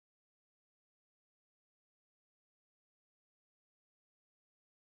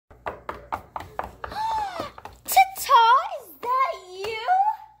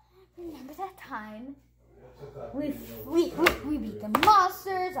time. We beat the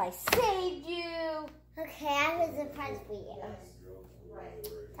monsters. I saved you. Okay, I have a surprise for you.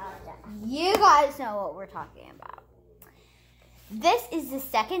 You guys know what we're talking about. This is the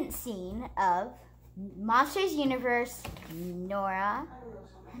second scene of Monsters Universe. Nora,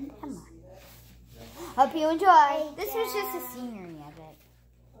 come on. Hope you enjoy. This was just the scenery of it.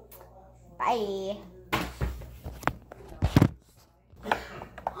 Bye.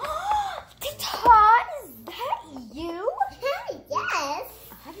 Todd, is that you? Yes.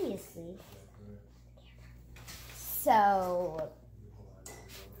 Obviously. So,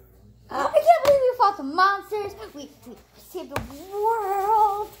 I can't believe we fought the monsters. We saved the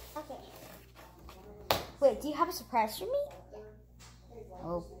world. Okay. Wait, do you have a surprise for me?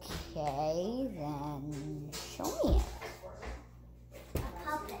 Okay, then show me it. A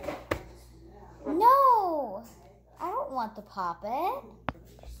puppet. No, I don't want the puppet.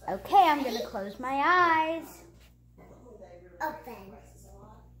 Okay, I'm gonna close my eyes. Open.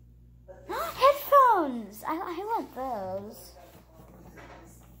 Headphones! I want those.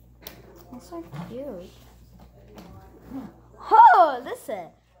 They're so cute. Oh, this is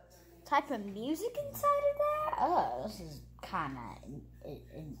a type of music inside of there? Oh, this is kind of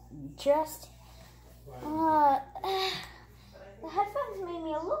interesting. The headphones made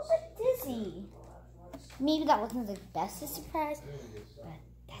me a little bit dizzy. Maybe that wasn't the bestest surprise, but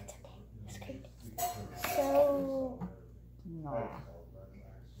that's okay. It's great. So, no.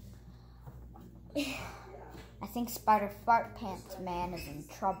 I think Spider Fart Pants Man is in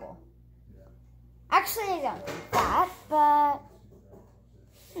trouble. Actually, I don't think that, but...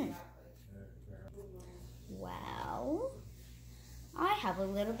 Well, I have a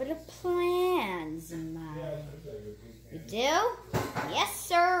little bit of plans in mind. You do? Yes,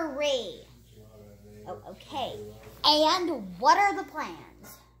 sirree. Oh, okay. And what are the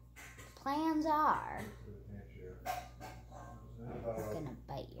plans? The plans are... I'm gonna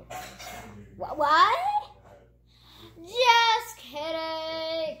bite your face. What? Just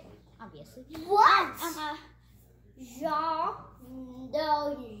kidding. Obviously. What? Jean,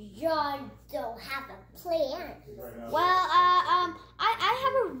 no, Jean don't have a plan. Well, I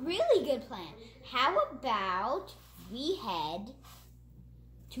have a really good plan. How about we head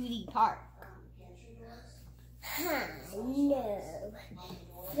to the park? No,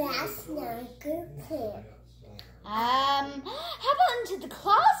 that's not a good plan. How about into the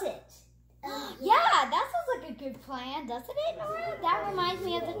closet? Yeah, that sounds like a good plan, doesn't it, Nora? That reminds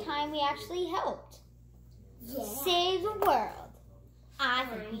me of the time we actually helped save the world. I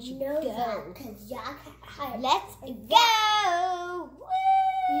think we should go. Let's go!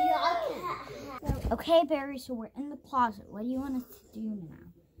 Woo! Okay, Barry, so we're in the closet. What do you want us to do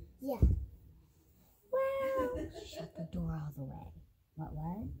now? Yeah. Well, shut the door all the way. What?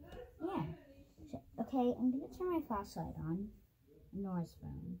 Yeah. Okay, I'm going to turn my flashlight on. Nora's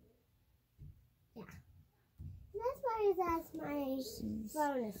phone. Yeah. That's my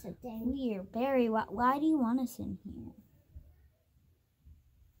phone is something. Weird. Barry, why do you want us in here?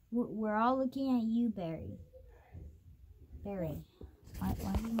 We're all looking at you, Barry. Barry, why do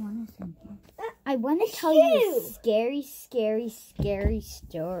you want us in here? I want to tell you a scary, scary, scary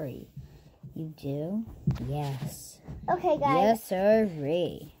story. You do? Yes. Okay, guys. Yes,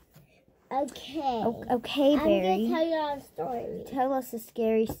 sirree. Okay. Okay, Barry. I'm going to tell you a story. Tell us a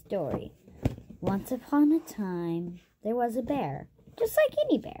scary story. Once upon a time, there was a bear. Just like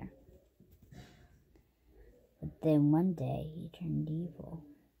any bear. But then one day, he turned evil.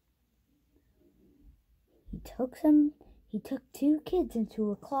 He took two kids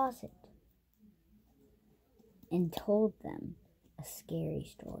into a closet and told them a scary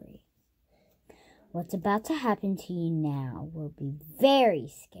story. What's about to happen to you now will be very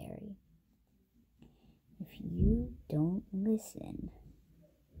scary. If you don't listen,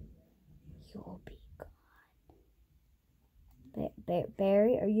 you'll be gone.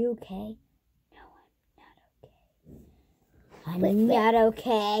 Barry, are you okay? No, I'm not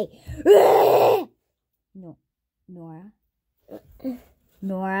okay. No,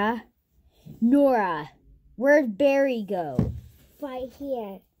 Nora, where'd Barry go? Right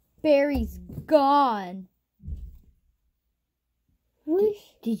here. Barry's gone. What?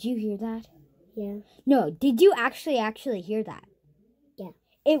 Did you hear that? Yeah. No, did you actually hear that? Yeah.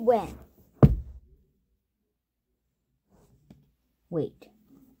 It went. Wait.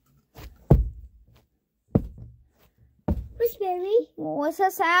 Where's Barry? What's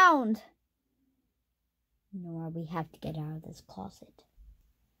that sound? Nora, we have to get out of this closet.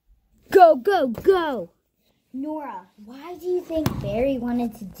 Go, go, go! Nora, why do you think Barry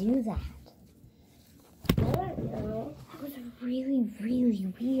wanted to do that? I don't know. That was really, really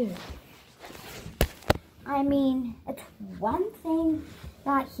weird. I mean, it's one thing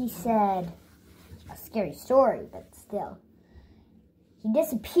that he said a scary story, but still. He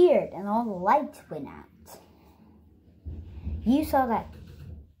disappeared and all the lights went out. You saw that.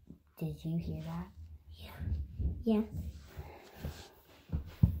 Did you hear that? Yeah.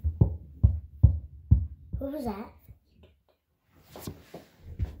 What was that?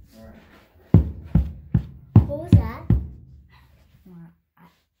 What was that? Nora,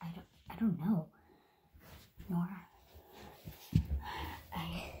 I don't know. Nora.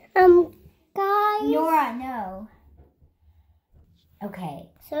 Guys. Nora, no. Okay.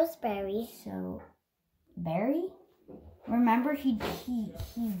 So it's Barry. So, Barry? Remember, he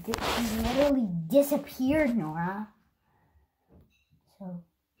literally disappeared, Nora. So,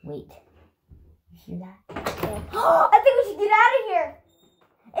 wait. You hear that? Yeah. I think we should get out of here.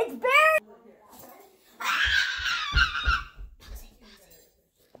 It's Barry.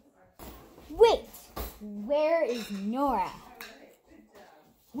 Wait. Where is Nora?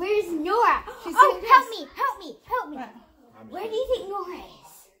 Where's Nora? Help me. Where do you think Nora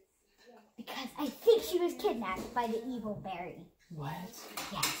is? Because I think she was kidnapped by the evil Barry. What?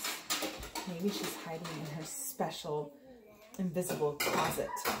 Yes. Maybe she's hiding in her special invisible closet.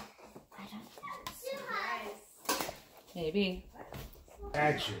 I don't think so. Maybe.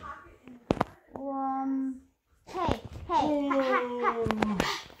 Action. Hey.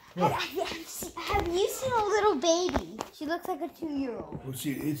 Have you seen a little baby? She looks like a 2-year-old. Was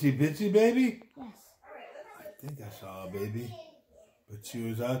she Itsy Bitsy Baby? Yes. I think I saw a baby. But she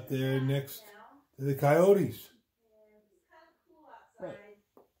was out there next to the coyotes. Wait.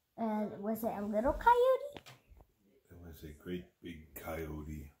 Was it a little coyote? It was a great big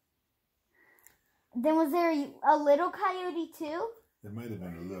coyote. Then was there a little coyote too? There might have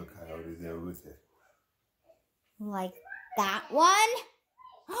been a little coyote there with it. Like that one?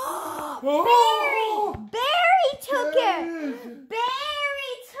 Barry! Barry took her!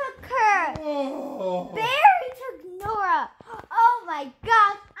 Barry took her! Oh. Barry took Nora! Oh my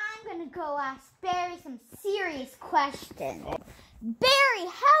gosh, I'm gonna go ask Barry some serious questions. Barry,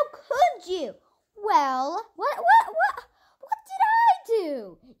 how could you? Well, what did I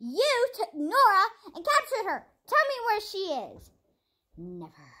do? You took Nora and captured her. Tell me where she is.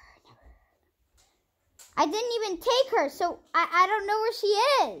 Never. I didn't even take her, so I don't know where she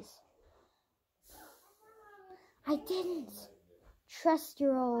is. I didn't trust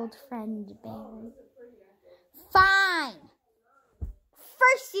your old friend, Barry. Fine.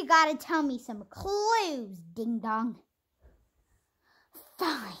 First, you gotta tell me some clues, ding dong.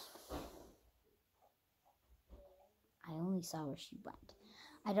 Fine. I only saw where she went.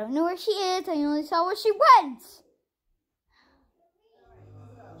 I don't know where she is. I only saw where she went.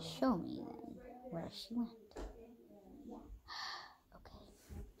 Show me then where she went. Okay.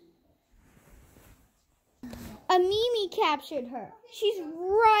 A Mimi captured her. She's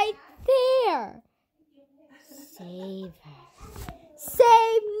right there. Save her.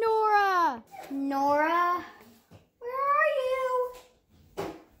 Save Nora. Nora, where are you?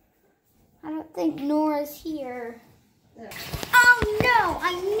 I don't think Nora's here. Oh no,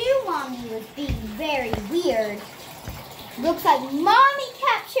 I knew Mommy was being very weird. Looks like Mommy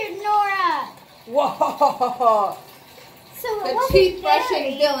captured Nora. Whoa! So it The wasn't teeth brushing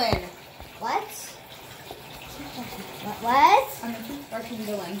Barry. villain. What? What? I'm the teeth brushing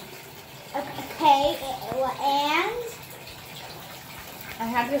villain. Okay, and? I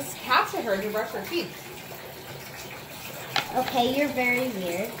had to capture her to brush her teeth. Okay, you're very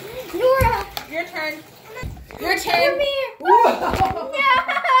weird. Nora! Your turn. Your turn. Come here! Whoa!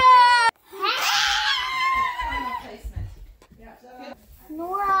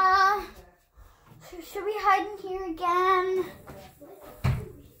 Nora! Should we hide in here again?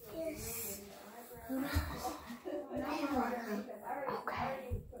 Yes. Okay.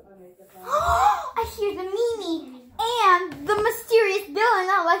 I hear the Mimi and the mysterious villain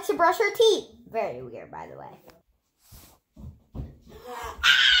that likes to brush her teeth. Very weird, by the way.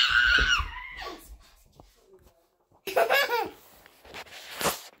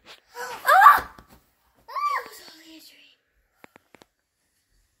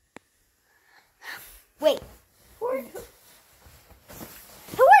 Wait. Who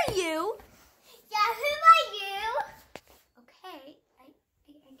are you? Yeah, who are you? Okay, I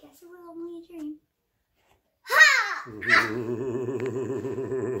guess it was only a dream. Ha!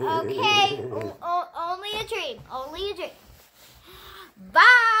 Okay, only a dream. Only a dream.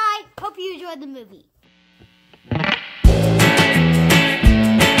 Bye. Hope you enjoyed the movie.